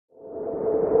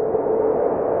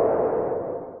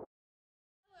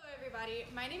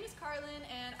my name is Karlyn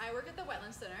and I work at the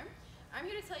Wetlands Center. I'm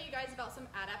here to tell you guys about some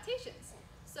adaptations.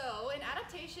 So an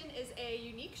adaptation is a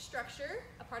unique structure,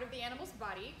 a part of the animal's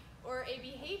body, or a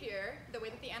behavior, the way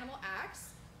that the animal acts,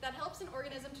 that helps an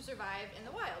organism to survive in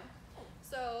the wild.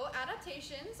 So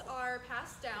adaptations are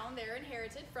passed down, they're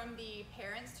inherited from the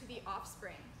parents to the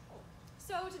offspring.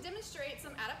 So to demonstrate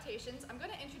some adaptations, I'm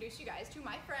going to introduce you guys to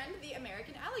my friend, the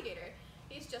American alligator.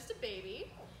 He's just a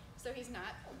baby, so he's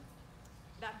not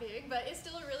that big, but it's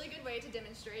still a really good way to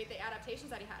demonstrate the adaptations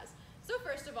that he has. So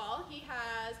first of all, he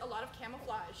has a lot of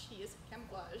camouflage. He is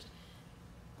camouflaged.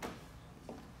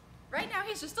 Right now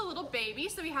he's just a little baby,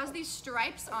 so he has these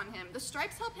stripes on him. The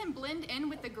stripes help him blend in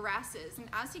with the grasses, and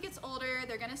as he gets older,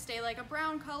 they're gonna stay like a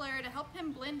brown color to help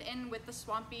him blend in with the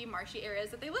swampy, marshy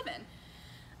areas that they live in.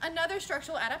 Another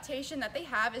structural adaptation that they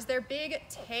have is their big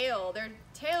tail. Their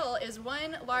tail is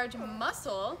one large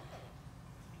muscle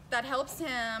that helps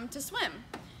him to swim.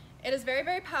 It is very,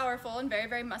 very powerful and very,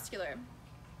 very muscular.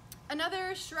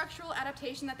 Another structural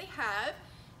adaptation that they have,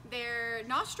 their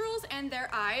nostrils and their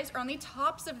eyes are on the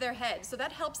tops of their heads, so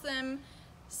that helps them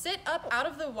sit up out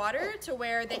of the water to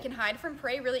where they can hide from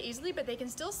prey really easily, but they can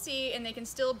still see and they can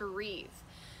still breathe.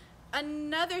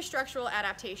 Another structural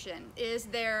adaptation is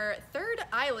their third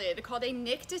eyelid, called a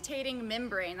nictitating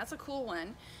membrane. That's a cool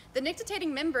one. The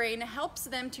nictitating membrane helps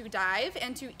them to dive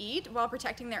and to eat while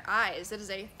protecting their eyes. It is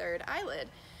a third eyelid.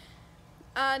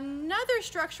 Another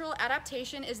structural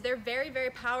adaptation is their very, very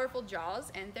powerful jaws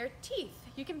and their teeth.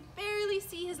 You can barely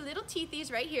see his little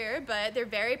teethies right here, but they're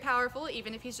very powerful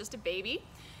even if he's just a baby.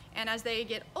 And as they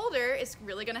get older, it's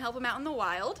really gonna help them out in the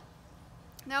wild.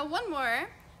 Now, one more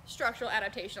structural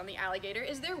adaptation on the alligator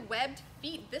is their webbed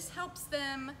feet. This helps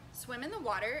them swim in the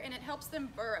water and it helps them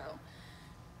burrow.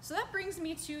 So that brings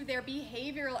me to their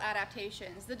behavioral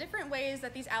adaptations, the different ways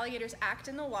that these alligators act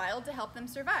in the wild to help them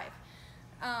survive.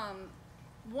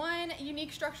 One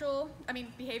unique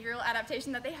behavioral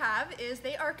adaptation that they have is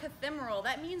they are cathemeral.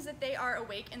 That means that they are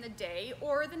awake in the day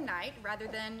or the night rather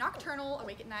than nocturnal,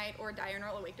 awake at night, or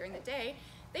diurnal, awake during the day.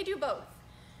 They do both.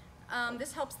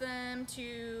 This helps them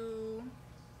to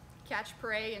catch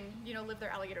prey and live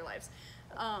their alligator lives.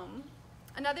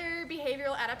 Another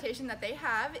behavioral adaptation that they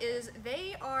have is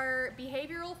they are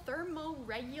behavioral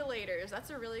thermoregulators. That's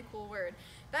a really cool word.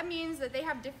 That means that they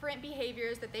have different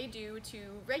behaviors that they do to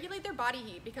regulate their body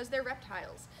heat because they're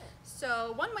reptiles.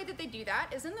 So one way that they do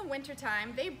that is in the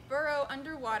wintertime, they burrow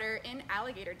underwater in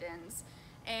alligator dens.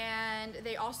 And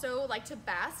they also like to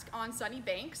bask on sunny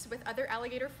banks with other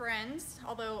alligator friends,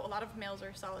 although a lot of males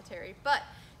are solitary. But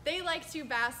they like to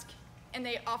bask, and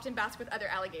they often bask with other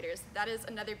alligators. That is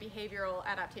another behavioral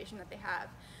adaptation that they have.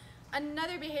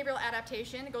 Another behavioral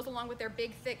adaptation that goes along with their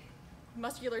big, thick,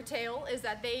 muscular tail is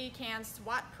that they can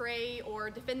swat prey or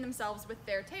defend themselves with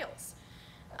their tails.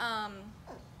 I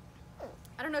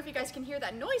don't know if you guys can hear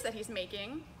that noise that he's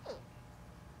making.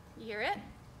 You hear it?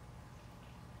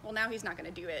 Well, now he's not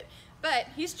gonna do it, but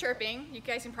he's chirping. You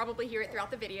guys can probably hear it throughout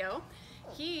the video.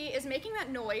 He is making that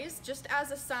noise just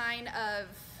as a sign of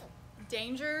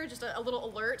danger, just a little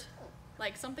alert,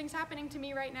 like something's happening to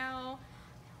me right now,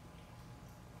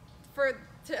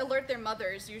 to alert their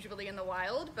mothers usually in the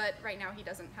wild, but right now he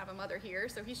doesn't have a mother here,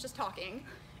 so he's just talking.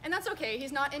 And that's okay,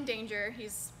 he's not in danger,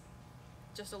 he's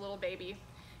just a little baby.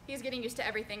 He's getting used to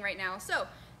everything right now. So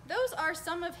those are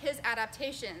some of his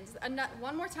adaptations.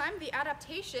 One more time, the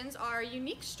adaptations are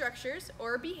unique structures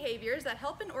or behaviors that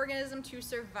help an organism to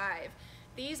survive.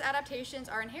 These adaptations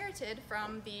are inherited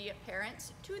from the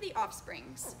parents to the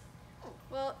offsprings.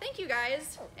 Well, thank you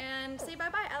guys, and say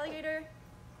bye-bye, alligator.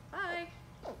 Bye.